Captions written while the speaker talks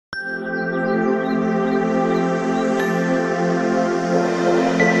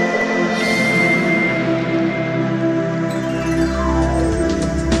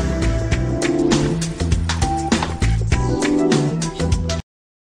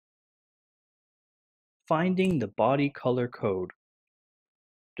Finding the body color code.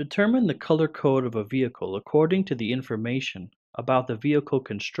 Determine the color code of a vehicle according to the information about the vehicle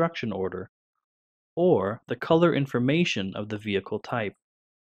construction order or the color information of the vehicle type.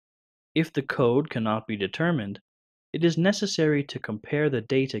 If the code cannot be determined, it is necessary to compare the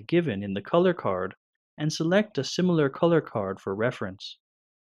data given in the color card and select a similar color card for reference.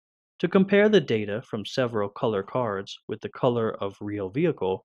 To compare the data from several color cards with the color of real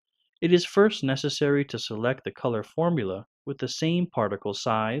vehicle, it is first necessary to select the color formula with the same particle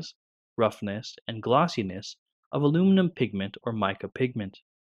size, roughness, and glossiness of aluminum pigment or mica pigment.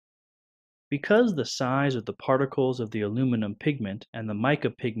 Because the size of the particles of the aluminum pigment and the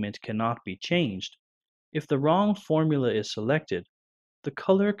mica pigment cannot be changed, if the wrong formula is selected, the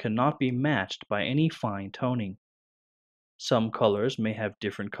color cannot be matched by any fine toning. Some colors may have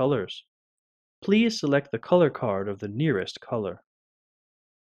different colors. Please select the color card of the nearest color.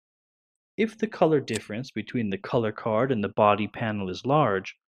 If the color difference between the color card and the body panel is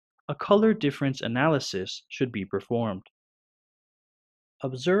large, a color difference analysis should be performed.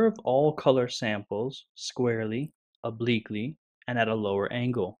 Observe all color samples squarely, obliquely, and at a lower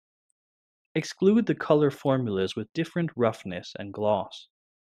angle. Exclude the color formulas with different roughness and gloss.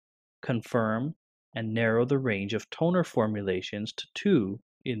 Confirm and narrow the range of toner formulations to 2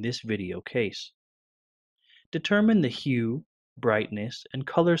 in this video case. Determine the hue, brightness, and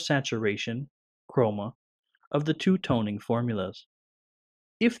color saturation, chroma, of the 2 toning formulas.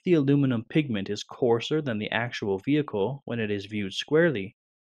 If the aluminum pigment is coarser than the actual vehicle when it is viewed squarely,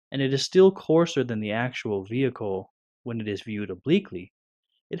 and it is still coarser than the actual vehicle when it is viewed obliquely,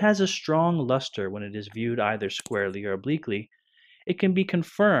 it has a strong luster when it is viewed either squarely or obliquely, it can be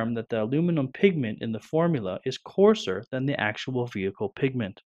confirmed that the aluminum pigment in the formula is coarser than the actual vehicle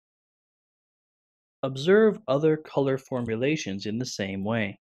pigment. Observe other color formulations in the same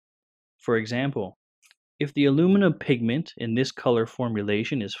way. For example, if the aluminum pigment in this color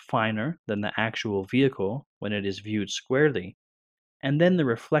formulation is finer than the actual vehicle when it is viewed squarely, and then the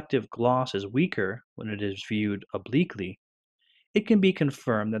reflective gloss is weaker when it is viewed obliquely, it can be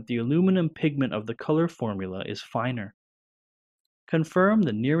confirmed that the aluminum pigment of the color formula is finer. Confirm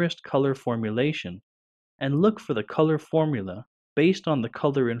the nearest color formulation and look for the color formula based on the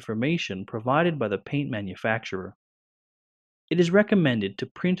color information provided by the paint manufacturer. It is recommended to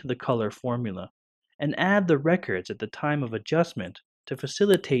print the color formula and add the records at the time of adjustment to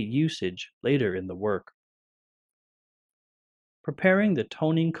facilitate usage later in the work. Preparing the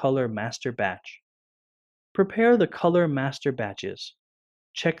toning color master batch. Prepare the color master batches.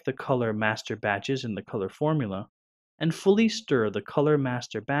 Check the color master batches in the color formula and fully stir the color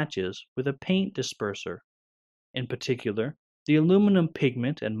master batches with a paint disperser. In particular, the aluminum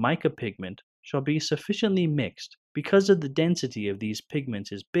pigment and mica pigment shall be sufficiently mixed because of the density of these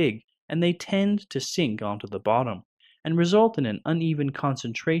pigments is big and they tend to sink onto the bottom and result in an uneven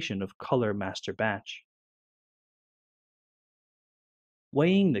concentration of color master batch.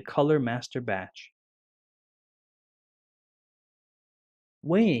 Weighing the color master batch.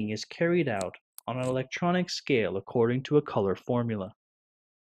 Weighing is carried out on an electronic scale according to a color formula.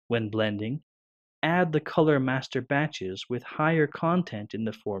 When blending, add the color master batches with higher content in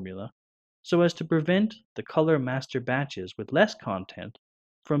the formula so as to prevent the color master batches with less content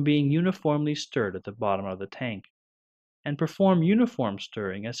from being uniformly stirred at the bottom of the tank, and perform uniform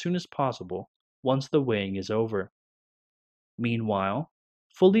stirring as soon as possible once the weighing is over. Meanwhile,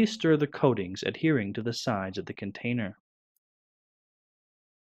 fully stir the coatings adhering to the sides of the container.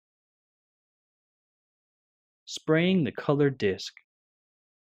 Spraying the color disc.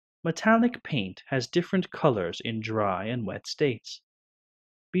 Metallic paint has different colors in dry and wet states.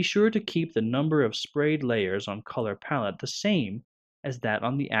 Be sure to keep the number of sprayed layers on color palette the same as that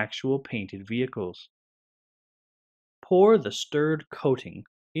on the actual painted vehicles. Pour the stirred coating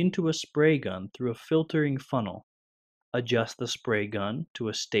into a spray gun through a filtering funnel. Adjust the spray gun to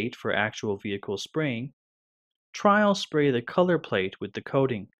a state for actual vehicle spraying. Trial spray the color plate with the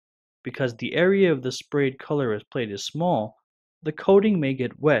coating. Because the area of the sprayed color plate is small, the coating may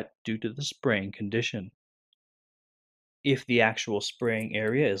get wet due to the spraying condition. If the actual spraying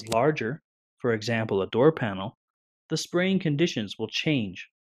area is larger, for example a door panel, the spraying conditions will change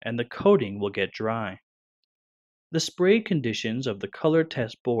and the coating will get dry. The spray conditions of the color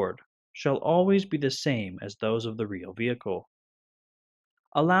test board shall always be the same as those of the real vehicle.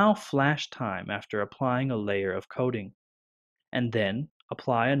 Allow flash time after applying a layer of coating, and then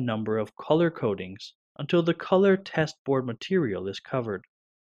apply a number of color coatings until the color test board material is covered.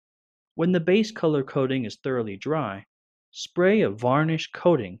 When the base color coating is thoroughly dry, spray a varnish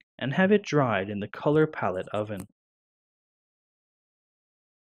coating and have it dried in the color palette oven.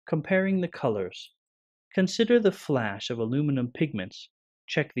 Comparing the colors. Consider the flash of aluminum pigments.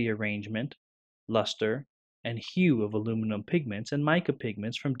 Check the arrangement, luster, and hue of aluminum pigments and mica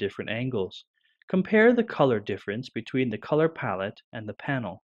pigments from different angles. Compare the color difference between the color palette and the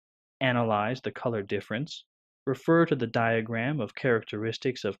panel. Analyze the color difference. Refer to the diagram of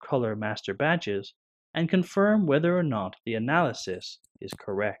characteristics of color master batches and confirm whether or not the analysis is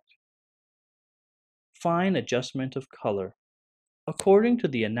correct. Fine adjustment of color. According to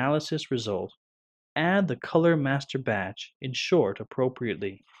the analysis result, add the color master batch in short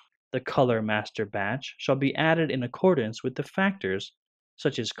appropriately. The color master batch shall be added in accordance with the factors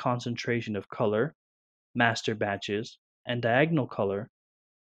such as concentration of color, master batches, and diagonal color,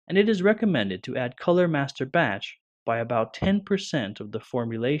 and it is recommended to add color master batch by about 10% of the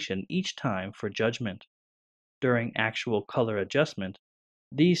formulation each time for judgment. During actual color adjustment,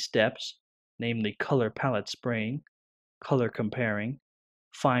 these steps, namely color palette spraying, color comparing,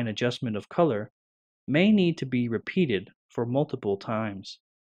 fine adjustment of color, may need to be repeated for multiple times.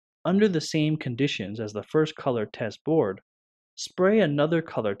 Under the same conditions as the first color test board, spray another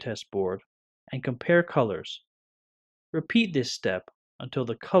color test board and compare colors. Repeat this step until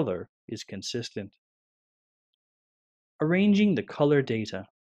the color is consistent. Arranging the color data.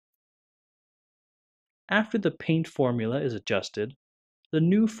 After the paint formula is adjusted, the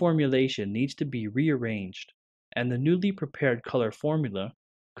new formulation needs to be rearranged, and the newly prepared color formula,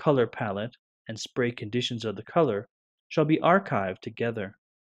 color palette, and spray conditions of the color shall be archived together.